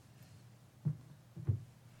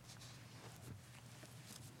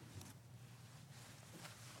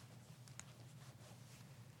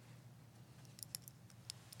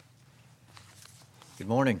Good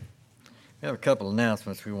morning. We have a couple of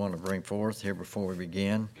announcements we want to bring forth here before we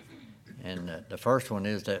begin. And the first one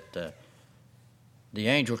is that the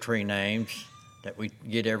angel tree names that we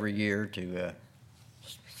get every year to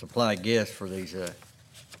supply gifts for these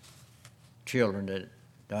children that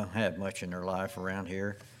don't have much in their life around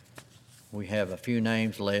here. We have a few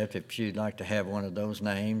names left. If you'd like to have one of those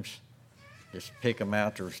names, just pick them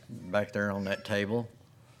out. They're back there on that table.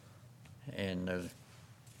 And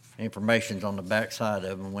information's on the back side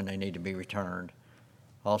of them when they need to be returned.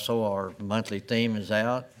 Also, our monthly theme is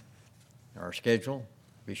out, our schedule.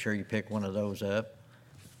 Be sure you pick one of those up.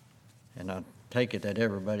 And I take it that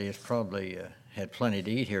everybody has probably had plenty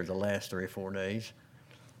to eat here the last 3 or 4 days.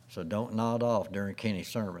 So don't nod off during Kenny's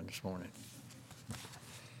sermon this morning.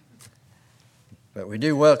 But we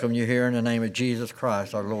do welcome you here in the name of Jesus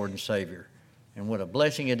Christ, our Lord and Savior. And what a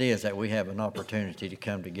blessing it is that we have an opportunity to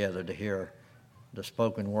come together to hear the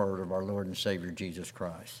spoken word of our Lord and Savior Jesus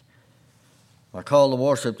Christ. My call to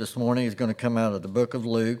worship this morning is going to come out of the book of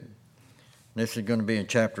Luke. This is going to be in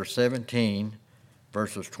chapter 17,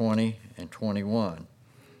 verses 20 and 21.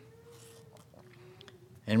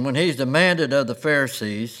 And when he's demanded of the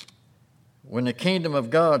Pharisees when the kingdom of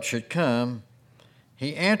God should come,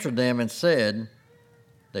 he answered them and said,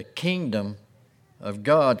 "The kingdom of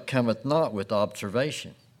God cometh not with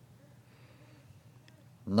observation.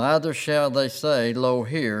 Neither shall they say, Lo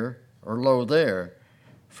here, or Lo there,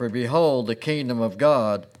 for behold, the kingdom of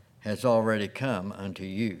God has already come unto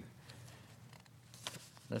you."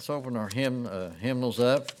 Let's open our hymnals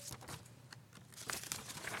up.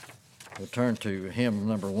 We'll turn to hymn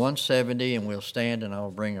number 170, and we'll stand, and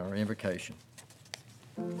I'll bring our invocation.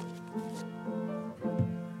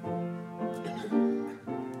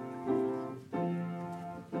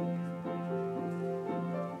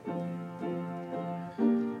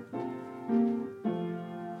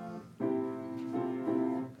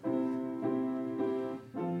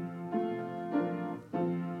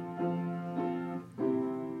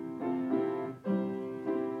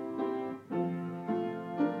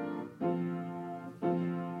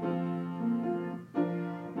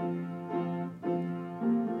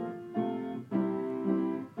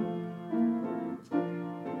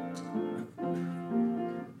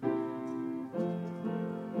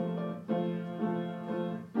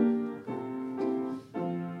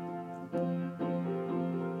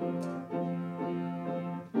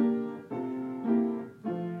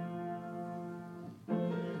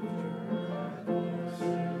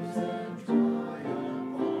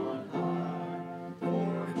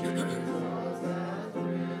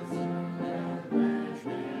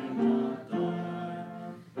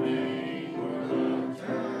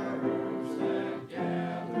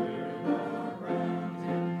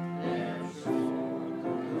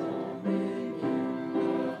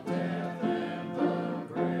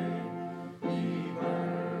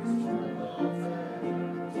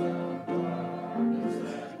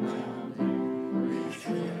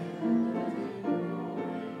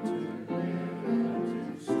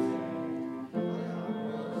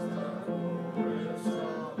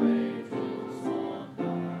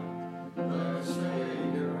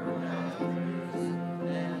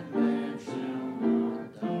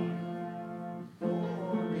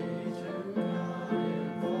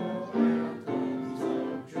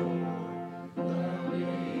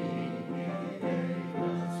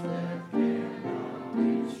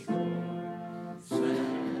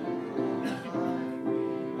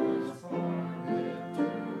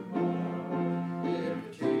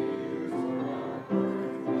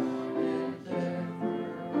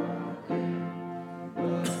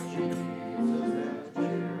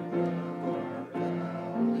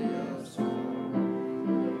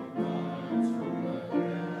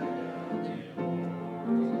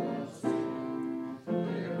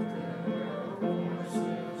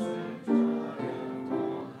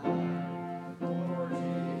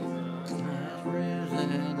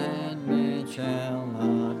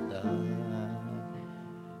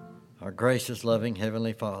 Our gracious, loving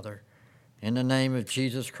Heavenly Father, in the name of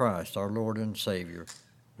Jesus Christ, our Lord and Savior,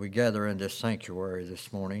 we gather in this sanctuary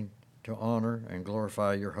this morning to honor and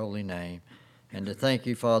glorify your holy name and to thank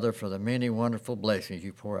you, Father, for the many wonderful blessings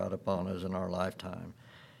you pour out upon us in our lifetime.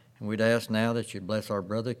 And we'd ask now that you bless our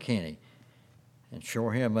brother Kenny and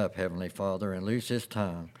shore him up, Heavenly Father, and loose his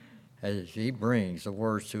tongue as he brings the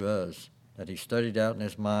words to us that he studied out in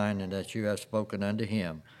his mind and that you have spoken unto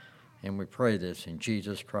him. And we pray this in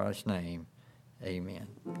Jesus Christ's name. Amen.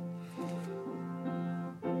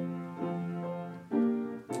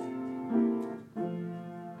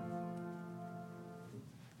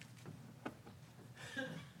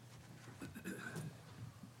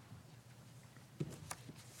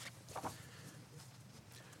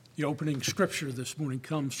 The opening scripture this morning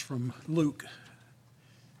comes from Luke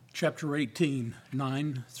chapter 18,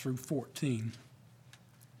 9 through 14.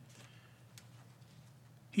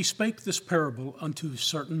 He spake this parable unto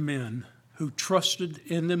certain men who trusted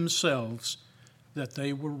in themselves that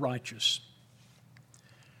they were righteous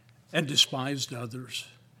and despised others.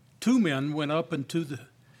 Two men went up into the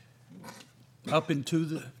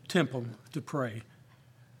temple to pray,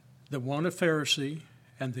 the one a Pharisee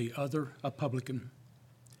and the other a publican.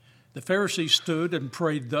 The Pharisee stood and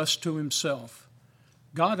prayed thus to himself,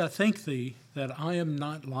 God, I thank thee that I am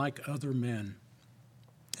not like other men,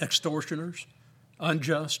 extortioners,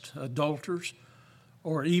 unjust, adulterers,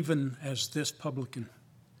 or even as this publican.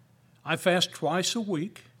 I fast twice a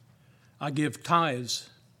week. I give tithes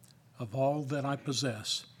of all that I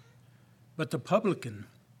possess. But the publican,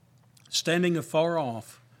 standing afar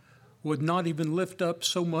off, would not even lift up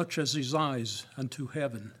so much as his eyes unto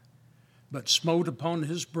heaven, but smote upon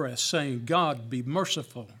his breast, saying, God, be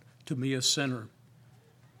merciful to me, a sinner.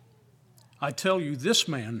 I tell you, this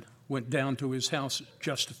man went down to his house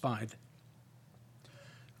justified,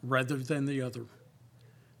 rather than the other.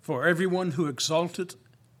 For everyone who exalteth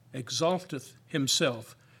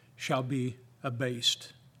himself shall be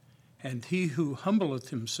abased, and he who humbleth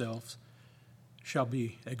himself shall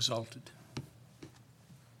be exalted.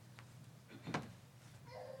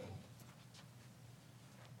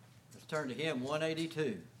 Let's turn to hymn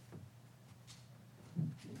 182.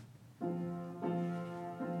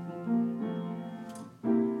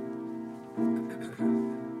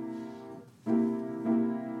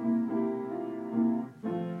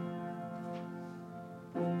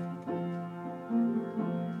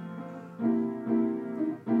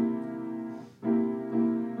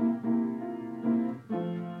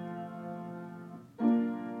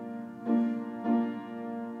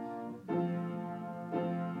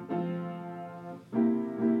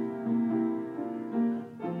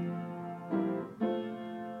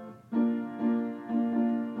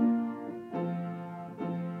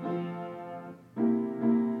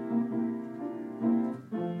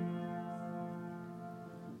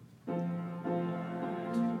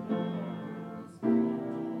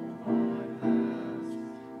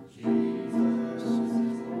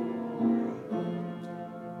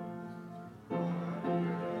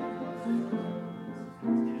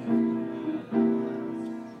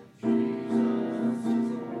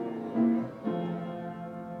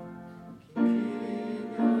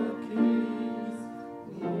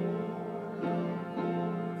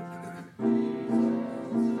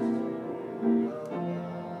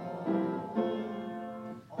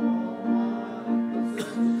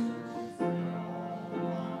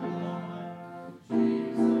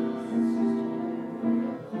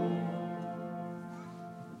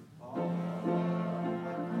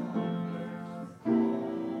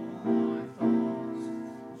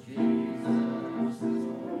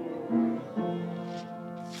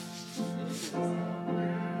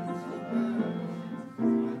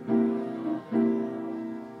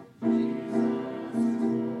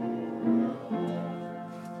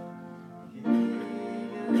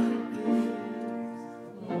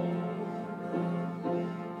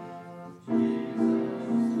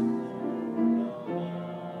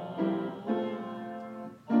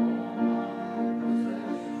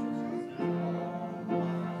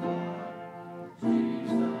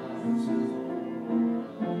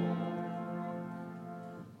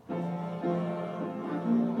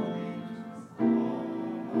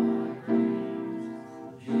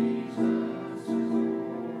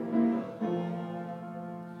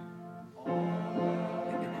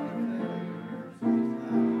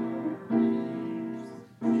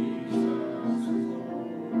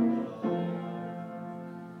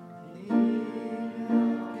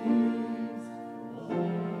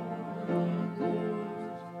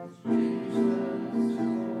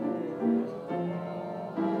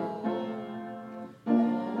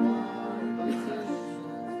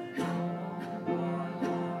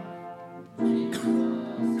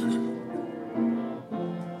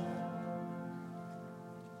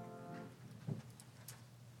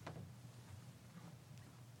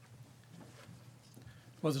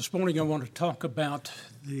 Well, this morning I want to talk about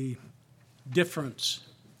the differences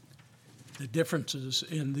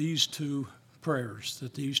in these two prayers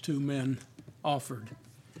that these two men offered.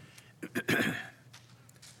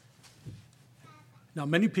 Now,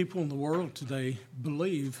 many people in the world today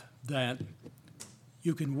believe that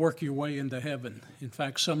you can work your way into heaven. In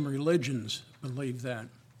fact, some religions believe that.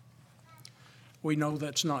 We know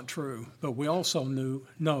that's not true, but we also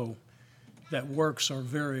know that works are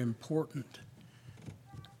very important.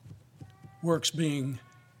 Works being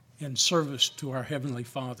in service to our Heavenly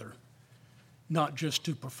Father, not just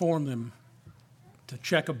to perform them, to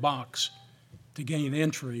check a box, to gain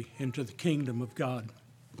entry into the kingdom of God.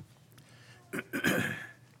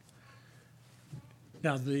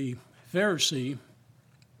 Now, the Pharisee,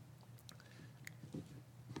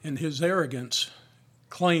 in his arrogance,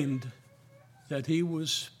 claimed that he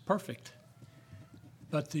was perfect.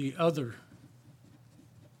 But the other,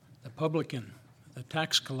 the publican, the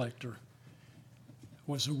tax collector,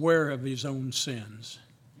 was aware of his own sins,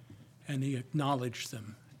 and he acknowledged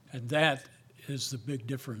them. And that is the big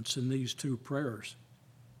difference in these two prayers.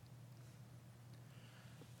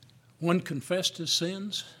 One confessed his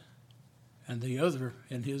sins, and the other,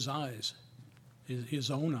 in his eyes, his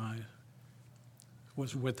own eye,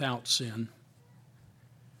 was without sin.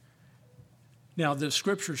 Now, the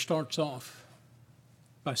scripture starts off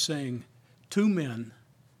by saying 2 men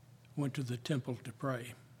went to the temple to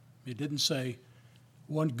pray. It didn't say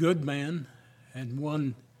one good man and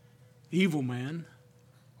one evil man,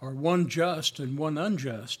 or one just and one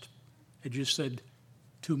unjust. It just said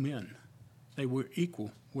 2 men. They were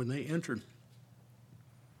equal when they entered.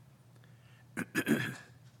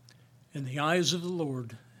 In the eyes of the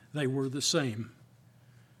Lord, they were the same.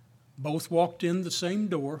 Both walked in the same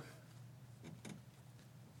door,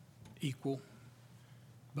 equal,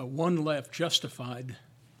 but one left justified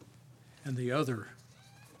and the other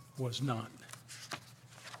was not.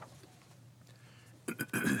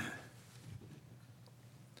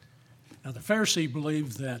 Now, the Pharisee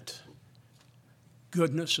believed that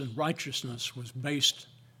goodness and righteousness was based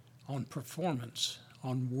on performance,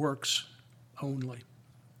 on works only.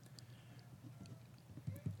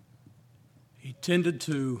 He tended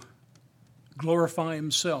to glorify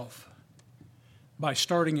himself by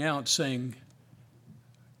starting out saying,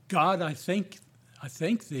 God, I thank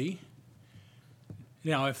thee.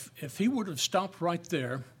 Now, if he would have stopped right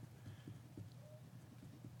there,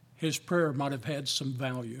 his prayer might have had some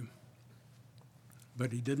value.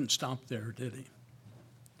 But he didn't stop there, did he?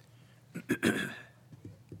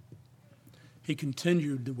 He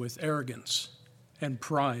continued with arrogance and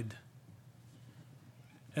pride.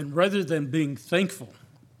 And rather than being thankful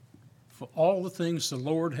for all the things the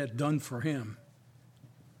Lord had done for him,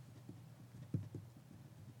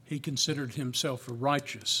 he considered himself a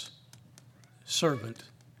righteous servant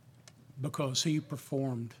because he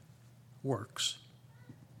performed works.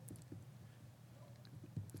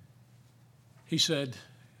 He said,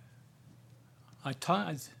 I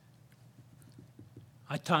tithe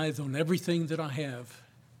on everything that I have.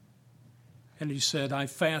 And he said, I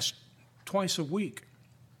fast twice a week.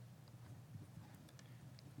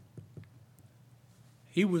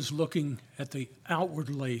 He was looking at the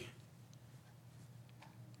outwardly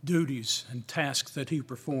duties and tasks that he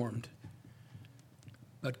performed.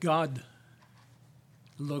 But God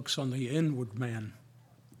looks on the inward man.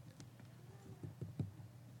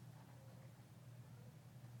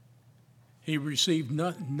 He received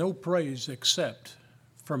no praise except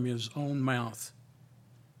from his own mouth,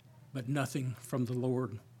 but nothing from the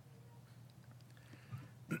Lord.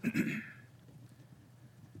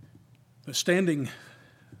 But standing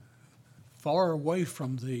far away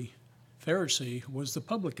from the Pharisee was the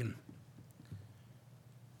publican.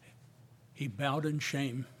 He bowed in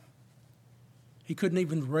shame. He couldn't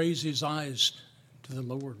even raise his eyes to the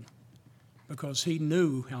Lord because he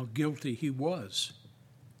knew how guilty he was.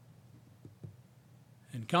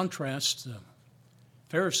 In contrast, the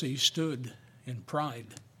Pharisee stood in pride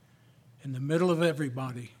in the middle of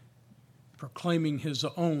everybody, proclaiming his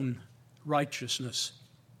own righteousness.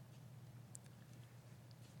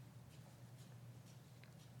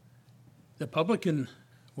 The publican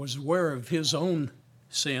was aware of his own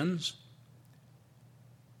sins,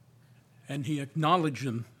 and he acknowledged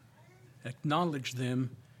them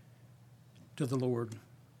to the Lord.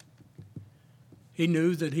 He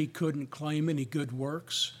knew that he couldn't claim any good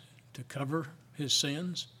works to cover his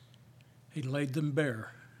sins. He laid them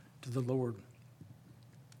bare to the Lord.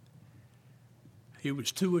 He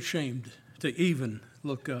was too ashamed to even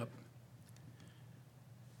look up.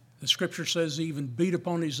 The scripture says he even beat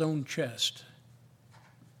upon his own chest.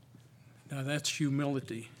 Now that's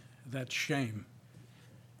humility, that's shame.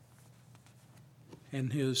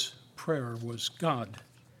 And his prayer was, God,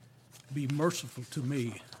 be merciful to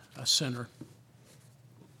me, a sinner.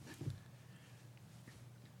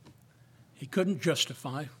 He couldn't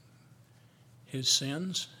justify his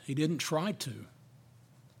sins. He didn't try to.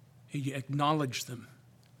 He acknowledged them.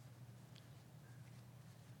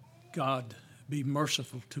 God, be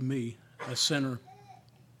merciful to me, a sinner.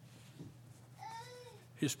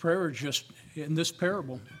 His prayer is just, in this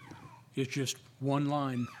parable, is just one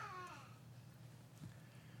line.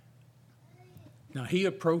 Now, he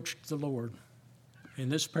approached the Lord in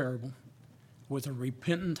this parable with a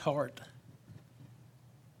repentant heart.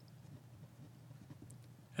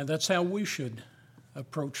 And that's how we should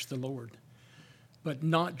approach the Lord. But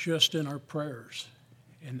not just in our prayers,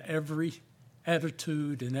 in every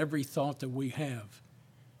attitude and every thought that we have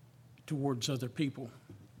towards other people.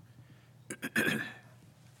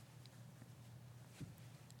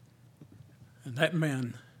 And that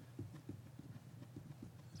man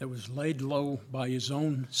that was laid low by his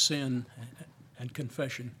own sin and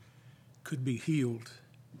confession could be healed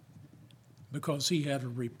because he had a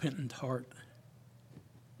repentant heart.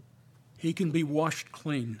 He can be washed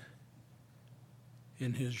clean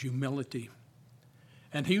in his humility.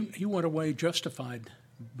 And he went away justified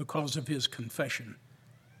because of his confession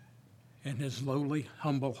and his lowly,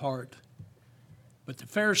 humble heart. But the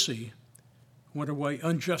Pharisee went away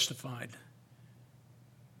unjustified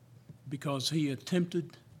because he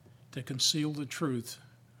attempted to conceal the truth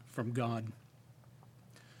from God.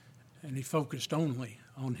 And he focused only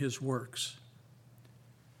on his works.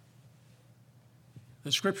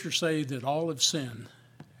 The scriptures say that all have sinned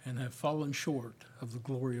and have fallen short of the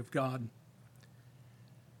glory of God.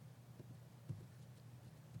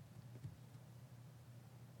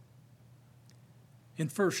 In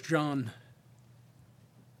 1 John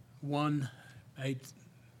 1, 8,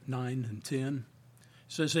 9, and 10,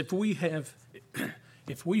 it says, if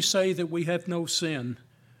we say that we have no sin,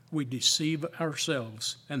 we deceive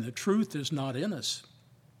ourselves, and the truth is not in us.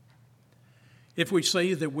 If we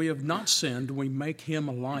say that we have not sinned, we make him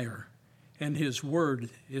a liar, and his word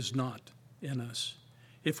is not in us.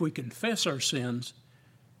 If we confess our sins,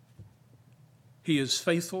 he is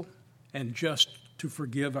faithful and just to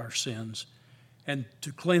forgive our sins and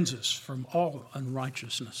to cleanse us from all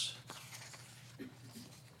unrighteousness.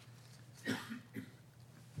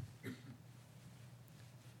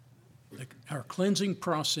 Our cleansing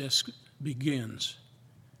process begins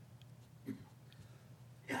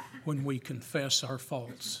when we confess our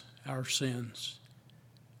faults, our sins.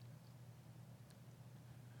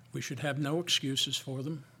 We should have no excuses for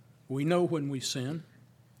them. We know when we sin.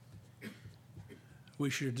 We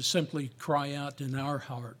should simply cry out in our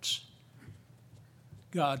hearts,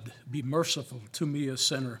 God, be merciful to me, a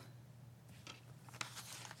sinner.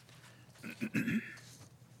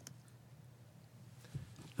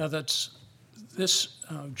 Now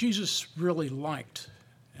Jesus really liked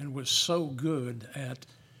and was so good at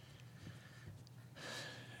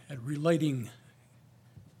relating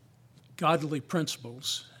godly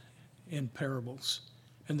principles in parables.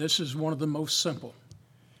 And this is one of the most simple.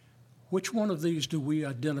 Which one of these do we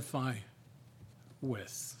identify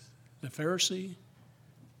with? The Pharisee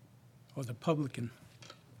or the publican?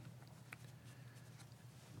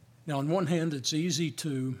 Now, on one hand, it's easy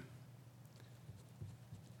to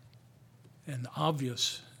and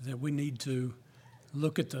obvious that we need to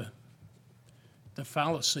look at the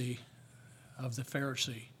fallacy of the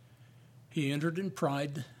Pharisee. He entered in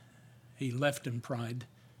pride. He left in pride.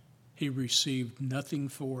 He received nothing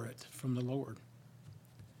for it from the Lord.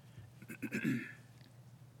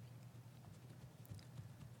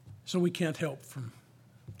 So we can't help from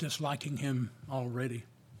disliking him already.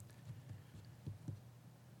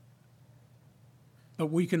 But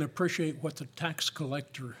we can appreciate what the tax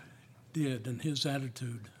collector did in his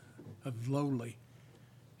attitude of lowly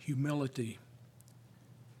humility.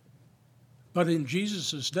 But in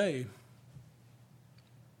Jesus' day,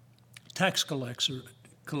 tax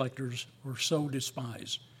collectors were so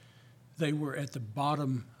despised. They were at the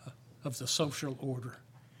bottom of the social order.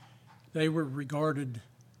 They were regarded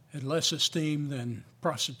in less esteem than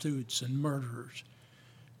prostitutes and murderers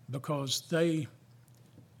because they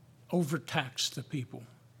overtaxed the people.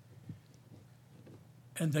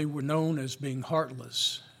 And they were known as being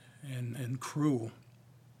heartless and cruel.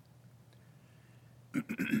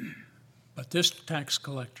 But this tax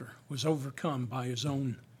collector was overcome by his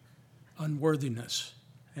own unworthiness,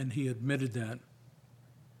 and he admitted that.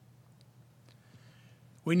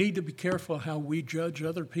 We need to be careful how we judge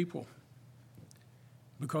other people,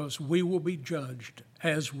 because we will be judged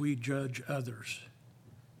as we judge others.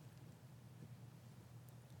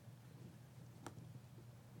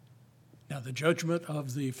 Now, the judgment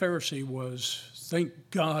of the Pharisee was, thank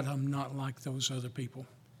God I'm not like those other people.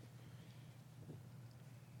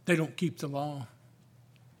 They don't keep the law.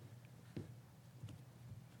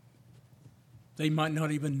 They might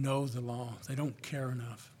not even know the law. They don't care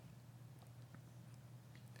enough.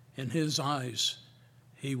 In his eyes,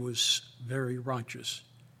 he was very righteous.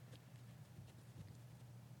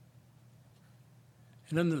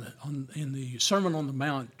 And in the Sermon on the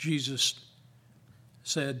Mount, Jesus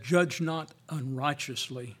said, judge not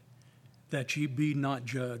unrighteously, that ye be not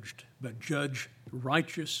judged, but judge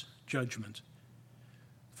righteous judgment.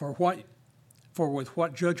 For with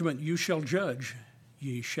what judgment you shall judge,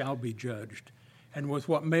 ye shall be judged. And with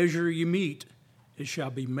what measure ye mete, it shall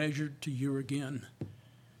be measured to you again.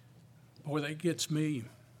 Boy, that gets me.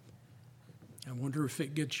 I wonder if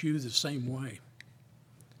it gets you the same way.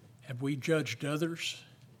 Have we judged others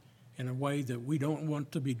in a way that we don't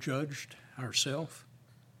want to be judged ourselves?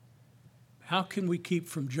 How can we keep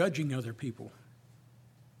from judging other people?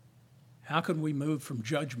 How can we move from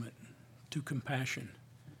judgment to compassion?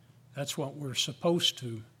 That's what we're supposed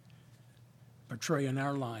to portray in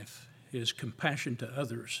our life, is compassion to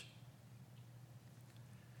others.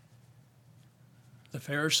 The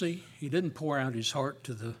Pharisee, he didn't pour out his heart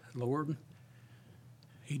to the Lord.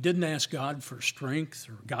 He didn't ask God for strength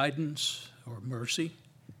or guidance or mercy.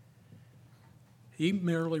 He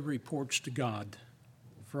merely reports to God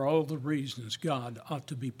for all the reasons God ought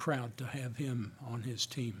to be proud to have him on his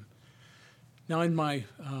team. Now, in my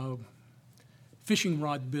fishing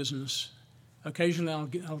rod business, occasionally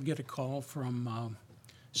I'll get a call from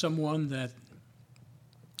someone that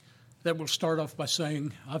will start off by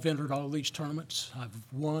saying, I've entered all these tournaments, I've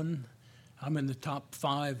won, I'm in the top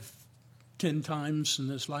 5, 10 times in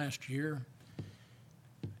this last year.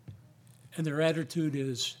 And their attitude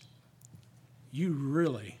is, you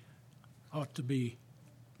really ought to be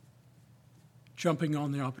jumping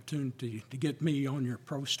on the opportunity to get me on your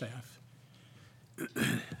pro staff.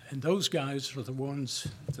 And those guys are the ones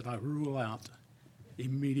that I rule out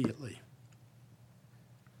immediately.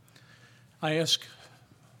 I asked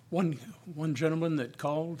one gentleman that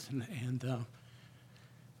called, and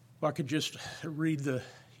if I could just read the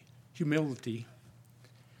humility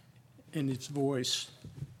in its voice.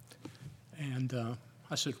 And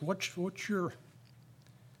I said, what's your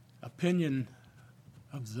opinion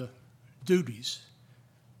of the duties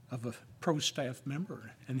of a pro staff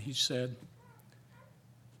member? And he said,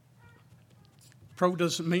 pro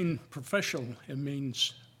doesn't mean professional, it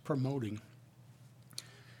means promoting.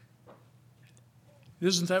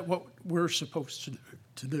 Isn't that what we're supposed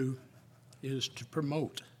to do, is to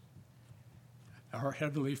promote our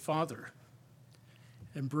Heavenly Father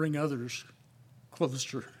and bring others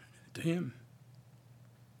closer to Him?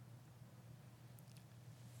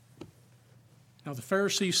 Now the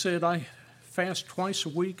Pharisee said, I fast twice a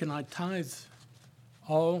week and I tithe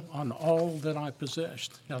on all that I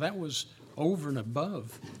possessed. Now that was over and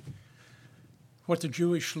above what the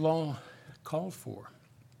Jewish law called for.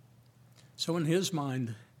 So in his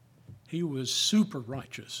mind, he was super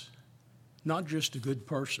righteous, not just a good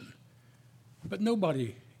person. But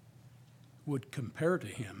nobody would compare to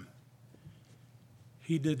him.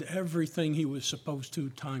 He did everything he was supposed to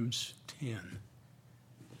times 10.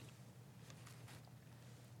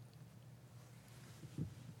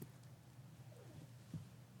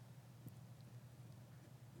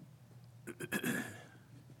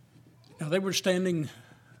 Now they were standing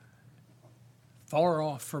far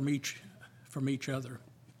off from each other.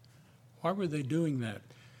 Why were they doing that?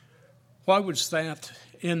 Why was that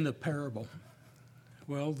in the parable?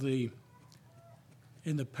 Well,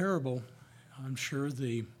 in the parable, I'm sure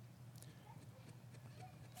the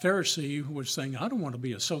Pharisee was saying, I don't want to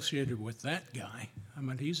be associated with that guy. I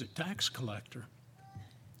mean, he's a tax collector.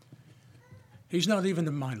 He's not even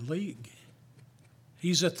in my league.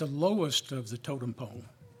 He's at the lowest of the totem pole,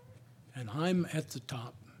 and I'm at the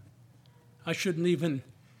top. I shouldn't even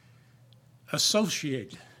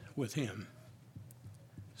associate with him.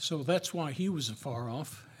 So that's why he was afar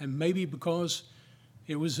off, and maybe because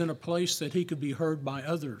it was in a place that he could be heard by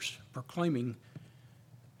others proclaiming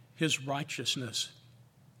his righteousness.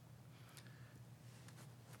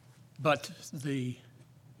 But the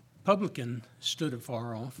publican stood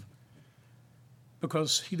afar off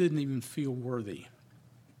because he didn't even feel worthy.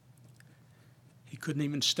 He couldn't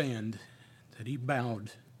even stand that he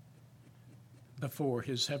bowed before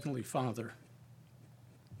his Heavenly Father.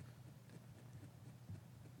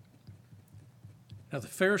 Now, the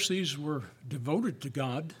Pharisees were devoted to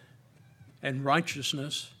God and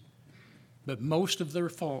righteousness, but most of their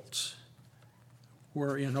faults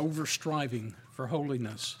were in overstriving for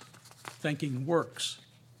holiness, thinking works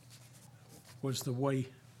was the way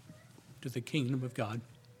to the kingdom of God.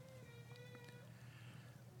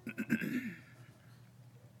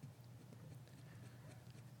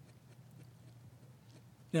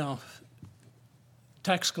 Now,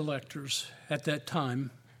 tax collectors at that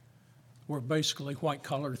time were basically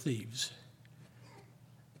white-collar thieves.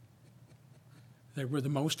 They were the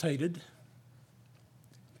most hated.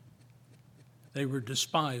 They were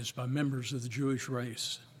despised by members of the Jewish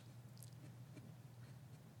race.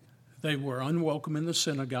 They were unwelcome in the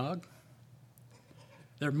synagogue.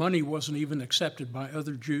 Their money wasn't even accepted by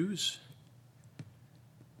other Jews,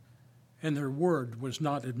 and their word was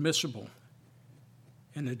not admissible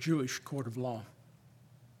in a Jewish court of law.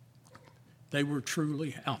 They were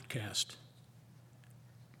truly outcast.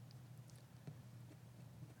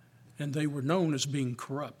 And they were known as being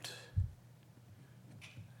corrupt,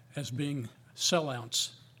 as being sellouts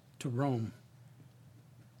to Rome.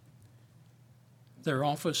 Their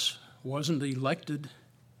office wasn't elected,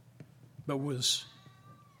 but was,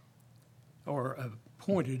 or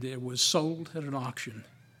appointed, it was sold at an auction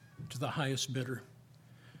to the highest bidder.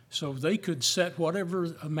 So they could set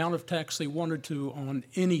whatever amount of tax they wanted to on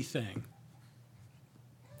anything,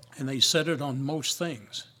 and they set it on most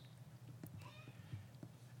things.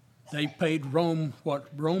 They paid Rome what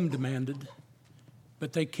Rome demanded,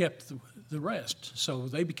 but they kept the rest. So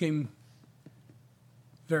they became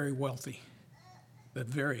very wealthy, but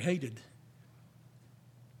very hated.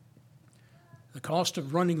 The cost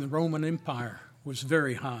of running the Roman Empire was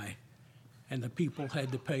very high, and the people had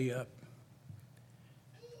to pay up.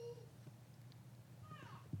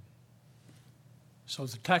 So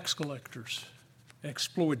the tax collectors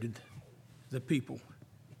exploited the people,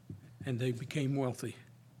 and they became wealthy.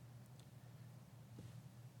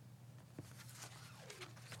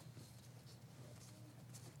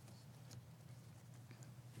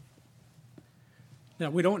 Now,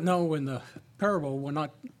 we don't know in the parable, we're not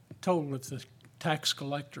told if the tax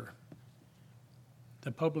collector,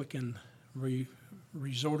 the publican,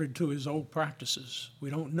 resorted to his old practices. We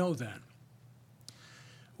don't know that.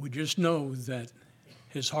 We just know that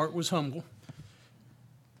his heart was humble.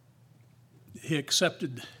 He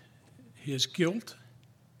accepted his guilt.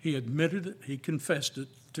 He admitted it. He confessed it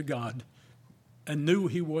to God and knew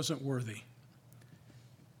he wasn't worthy.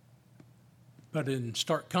 But in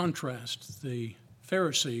stark contrast, the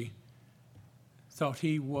Pharisee thought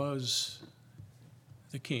he was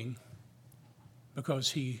the king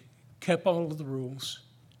because he kept all of the rules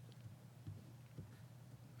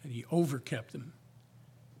and he overkept them.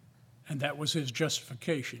 And that was his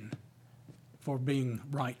justification for being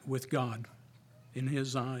right with God in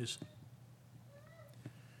his eyes.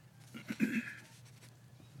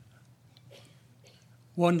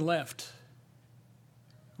 One left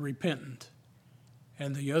repentant,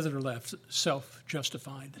 and the other left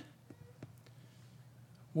self-justified.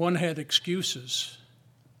 One had excuses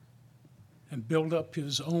and built up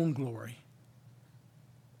his own glory,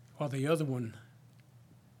 while the other one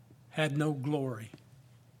had no glory.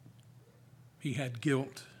 He had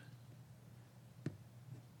guilt.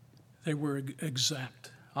 They were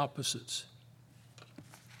exact opposites.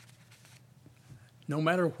 No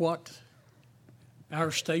matter what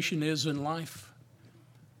our station is in life,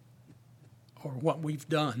 or what we've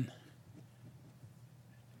done,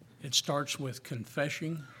 it starts with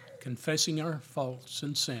confessing our faults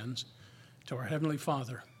and sins to our Heavenly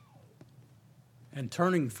Father, and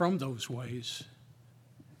turning from those ways,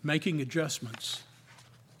 making adjustments,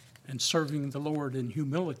 and serving the Lord in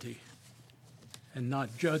humility and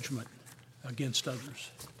not judgment against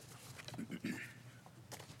others.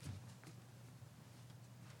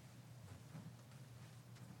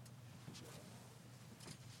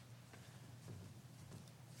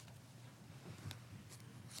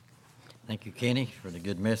 Thank you, Kenny, for the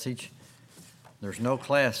good message. There's no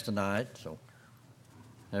class tonight, so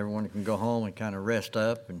everyone can go home and kind of rest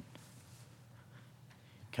up and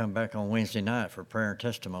come back on Wednesday night for prayer and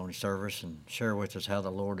testimony service and share with us how the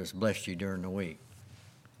Lord has blessed you during the week.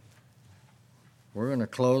 We're going to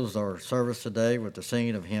close our service today with the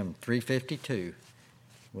singing of hymn 352.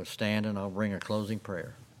 We'll stand and I'll bring a closing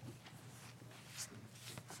prayer.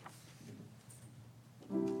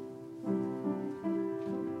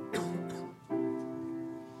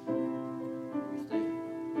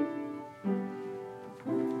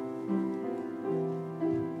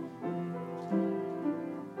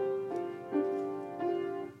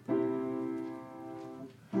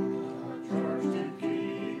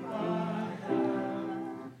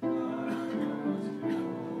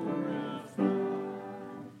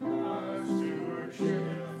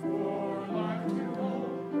 Stewardship.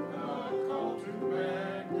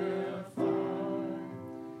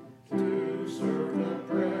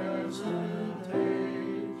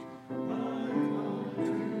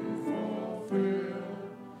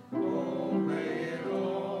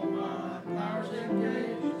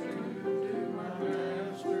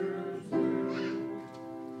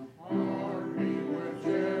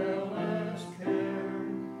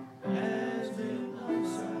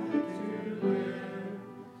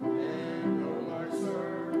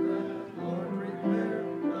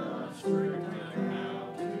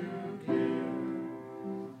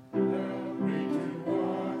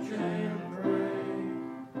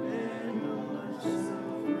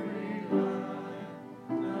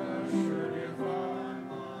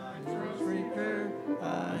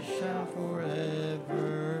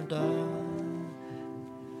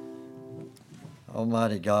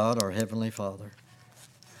 Almighty God, our Heavenly Father,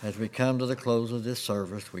 as we come to the close of this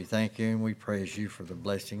service, we thank you and we praise you for the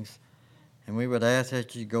blessings. And we would ask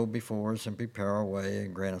that you go before us and prepare our way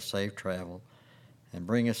and grant us safe travel and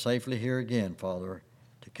bring us safely here again, Father,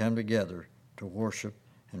 to come together to worship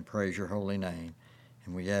and praise your holy name.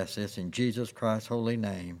 And we ask this in Jesus Christ's holy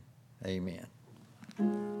name. Amen.